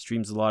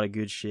 Streams a lot of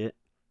good shit.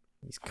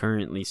 He's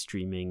currently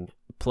streaming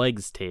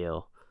Plague's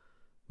Tale,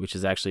 which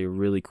is actually a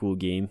really cool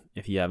game.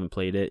 If you haven't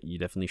played it, you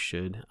definitely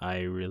should. I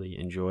really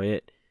enjoy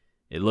it.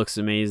 It looks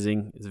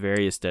amazing. It's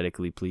very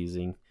aesthetically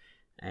pleasing.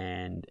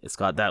 And it's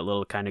got that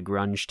little kind of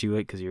grunge to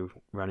it because you're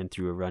running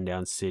through a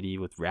rundown city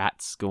with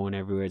rats going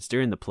everywhere. It's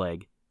during the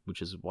plague,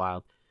 which is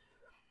wild.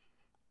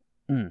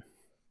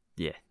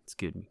 Yeah, it's a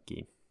good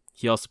game.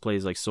 He also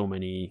plays like so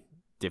many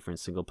different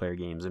single player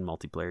games and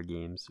multiplayer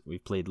games.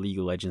 We've played League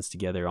of Legends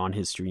together on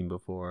his stream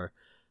before.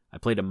 I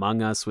played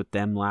Among Us with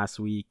them last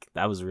week.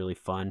 That was really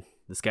fun.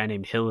 This guy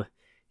named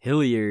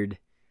Hilliard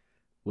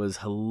was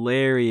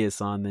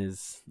hilarious on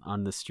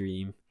the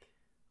stream.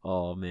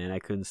 Oh man, I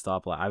couldn't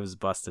stop. I was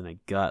busting a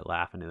gut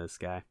laughing at this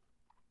guy.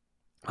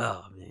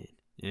 Oh man.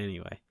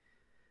 Anyway,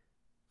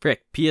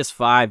 frick,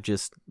 PS5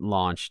 just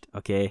launched.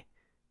 Okay,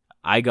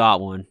 I got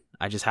one.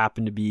 I just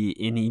happened to be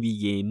in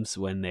EB Games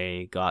when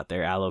they got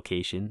their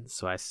allocation,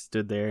 so I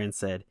stood there and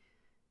said,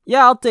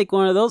 "Yeah, I'll take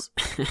one of those."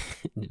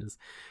 Just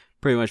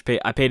pretty much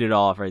I paid it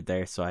all off right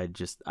there. So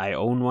I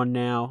own one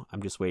now.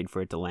 I'm just waiting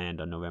for it to land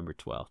on November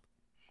 12th.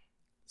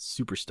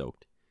 Super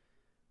stoked.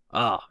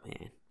 Oh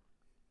man,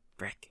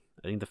 frick.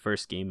 I think the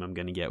first game I'm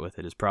gonna get with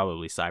it is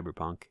probably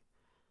Cyberpunk,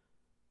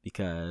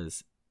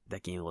 because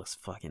that game looks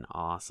fucking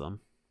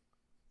awesome.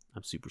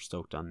 I'm super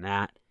stoked on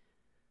that.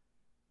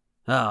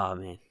 Oh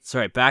man.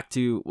 Sorry, back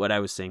to what I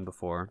was saying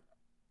before.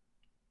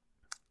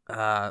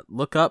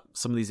 Look up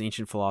some of these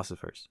ancient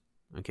philosophers.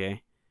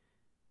 Okay?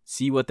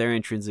 See what their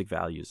intrinsic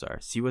values are.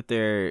 See what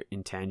their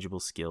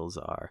intangible skills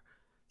are.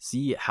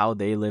 See how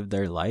they live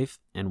their life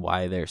and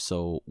why they're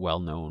so well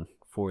known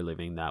for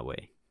living that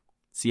way.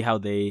 See how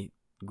they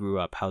grew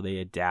up, how they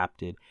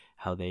adapted,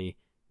 how they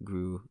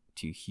grew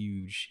to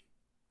huge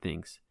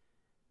things.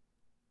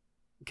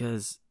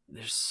 Because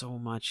there's so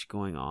much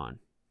going on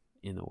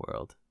in the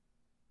world.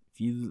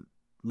 If you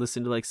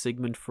listen to like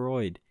Sigmund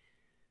Freud,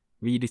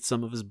 read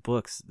some of his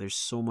books, there's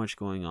so much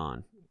going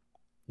on.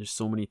 There's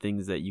so many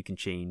things that you can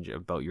change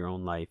about your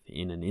own life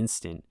in an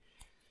instant.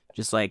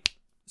 Just like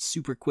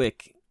super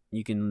quick,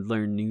 you can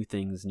learn new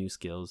things, new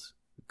skills.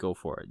 Go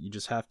for it. You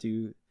just have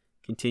to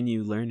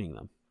continue learning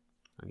them.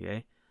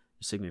 Okay?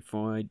 Sigmund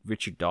Freud,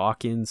 Richard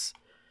Dawkins.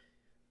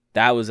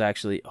 That was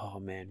actually, oh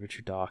man,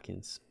 Richard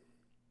Dawkins.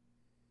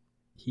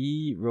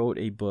 He wrote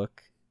a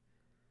book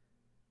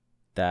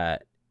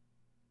that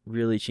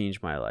really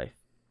changed my life.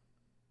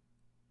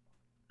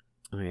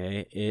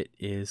 Okay, it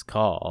is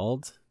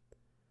called,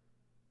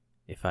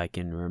 if I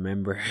can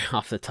remember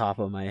off the top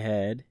of my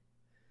head,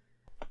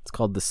 it's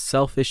called The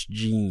Selfish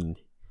Gene.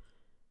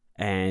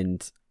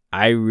 And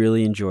I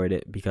really enjoyed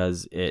it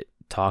because it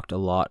talked a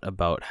lot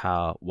about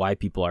why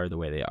people are the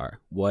way they are,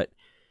 what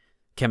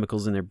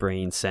chemicals in their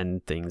brain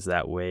send things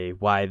that way,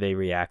 why they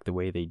react the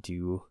way they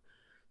do.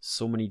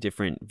 So many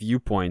different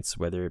viewpoints,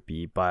 whether it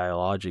be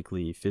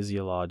biologically,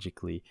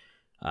 physiologically,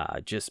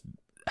 just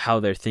how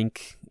they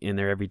think in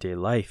their everyday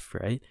life,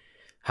 right?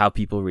 How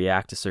people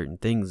react to certain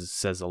things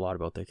says a lot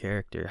about their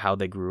character, how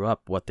they grew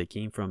up, what they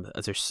came from.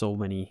 There's so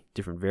many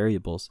different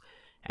variables,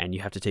 and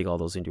you have to take all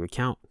those into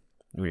account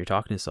when you're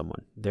talking to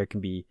someone. There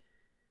can be,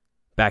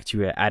 back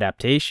to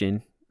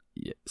adaptation,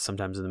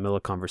 sometimes in the middle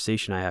of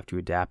conversation, I have to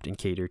adapt and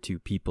cater to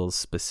people's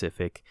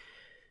specific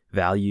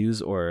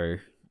values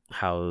or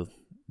how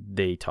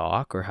they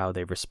talk or how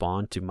they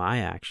respond to my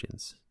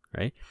actions,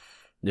 right?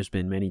 There's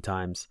been many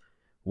times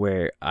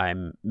where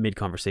I'm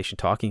mid-conversation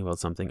talking about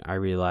something, I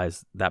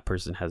realize that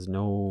person has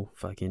no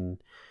fucking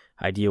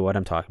idea what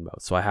I'm talking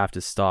about. So I have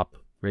to stop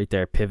right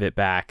there, pivot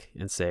back,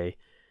 and say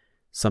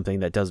something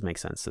that does make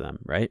sense to them,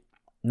 right?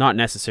 not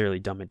necessarily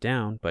dumb it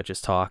down, but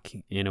just talk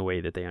in a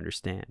way that they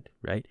understand,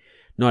 right?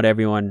 Not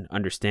everyone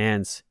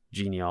understands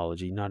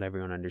genealogy. Not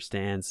everyone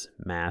understands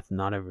math.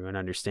 Not everyone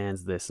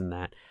understands this and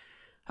that.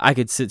 I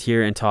could sit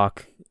here and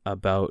talk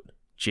about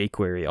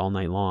jQuery all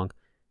night long,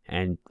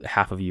 and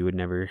half of you would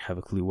never have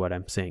a clue what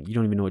I'm saying. You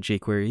don't even know what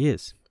jQuery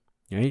is,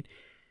 right?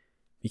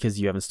 Because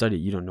you haven't studied.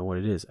 You don't know what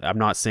it is. I'm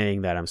not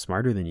saying that I'm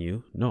smarter than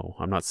you. No,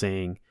 I'm not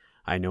saying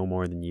I know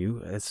more than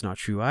you. That's not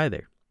true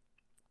either.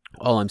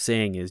 All I'm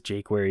saying is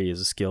jQuery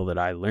is a skill that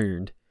I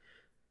learned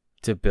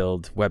to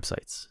build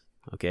websites.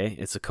 Okay?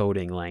 It's a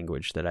coding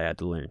language that I had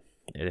to learn.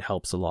 It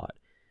helps a lot.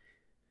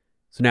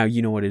 So now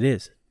you know what it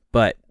is.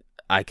 But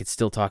I could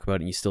still talk about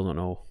it and you still don't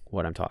know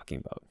what I'm talking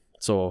about.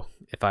 So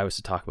if I was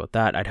to talk about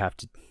that, I'd have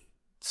to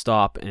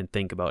stop and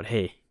think about,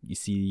 hey, you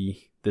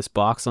see this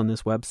box on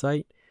this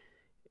website?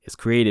 It's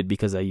created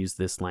because I use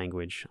this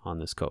language on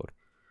this code.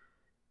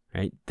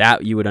 Right?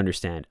 That you would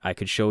understand. I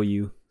could show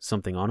you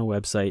something on a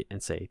website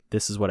and say,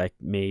 this is what I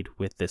made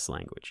with this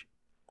language.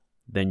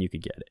 Then you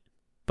could get it.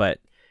 But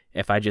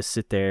if I just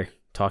sit there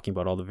talking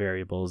about all the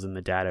variables and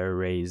the data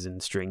arrays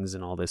and strings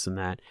and all this and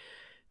that,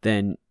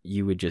 then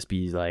you would just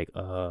be like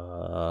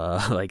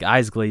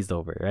eyes glazed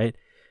over, right?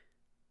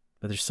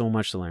 But there's so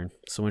much to learn,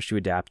 so much to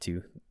adapt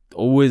to.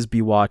 Always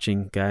be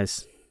watching,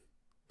 guys,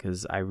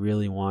 because I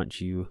really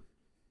want you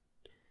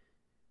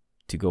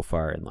to go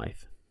far in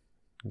life.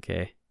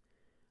 Okay?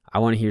 I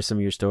want to hear some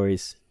of your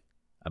stories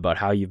about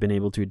how you've been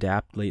able to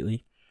adapt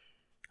lately.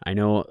 I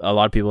know a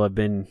lot of people have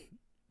been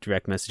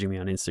direct messaging me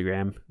on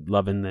Instagram,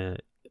 loving the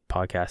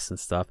podcasts and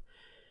stuff.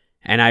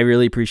 And I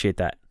really appreciate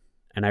that.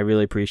 And I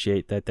really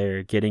appreciate that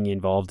they're getting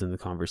involved in the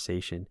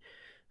conversation.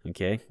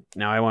 Okay.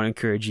 Now I want to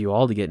encourage you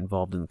all to get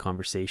involved in the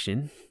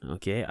conversation.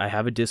 Okay. I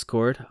have a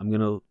Discord. I'm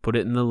going to put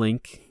it in the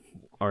link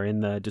or in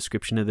the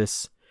description of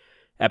this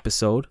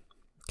episode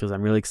because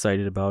I'm really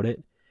excited about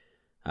it.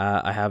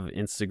 I have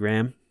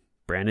Instagram,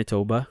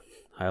 Branitoba.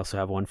 I also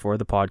have one for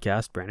the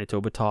podcast,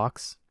 Branitoba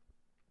Talks.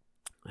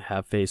 I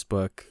have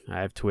Facebook. I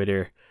have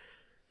Twitter.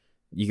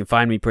 You can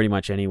find me pretty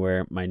much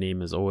anywhere. My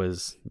name is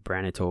always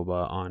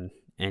Branitoba on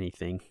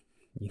anything.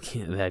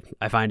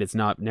 I find it's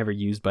never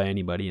used by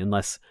anybody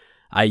unless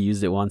I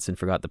used it once and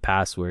forgot the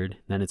password.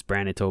 Then it's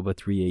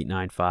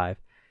Branitoba3895.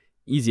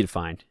 Easy to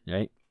find,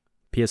 right?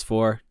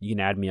 PS4, you can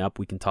add me up.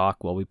 We can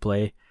talk while we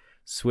play.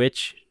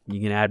 Switch,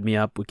 you can add me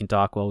up. We can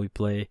talk while we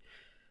play.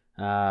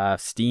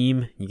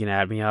 Steam, you can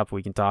add me up.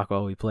 We can talk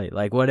while we play.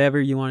 Like whatever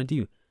you want to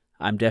do.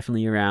 I'm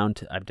definitely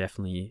around. I'm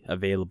definitely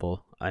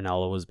available. And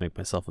I'll always make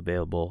myself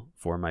available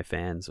for my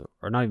fans.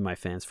 Or not even my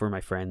fans, for my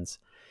friends.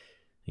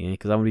 Yeah,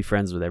 because I want to be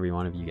friends with every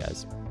one of you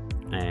guys.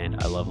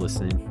 And I love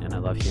listening. And I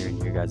love hearing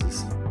your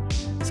guys'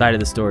 side of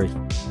the story.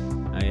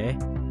 Okay?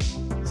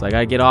 So I got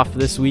to get off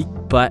this week.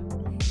 But,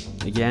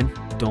 again,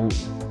 don't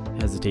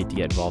hesitate to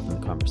get involved in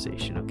the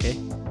conversation. Okay?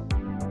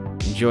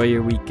 Enjoy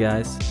your week,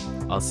 guys.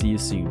 I'll see you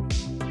soon.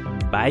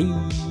 Bye.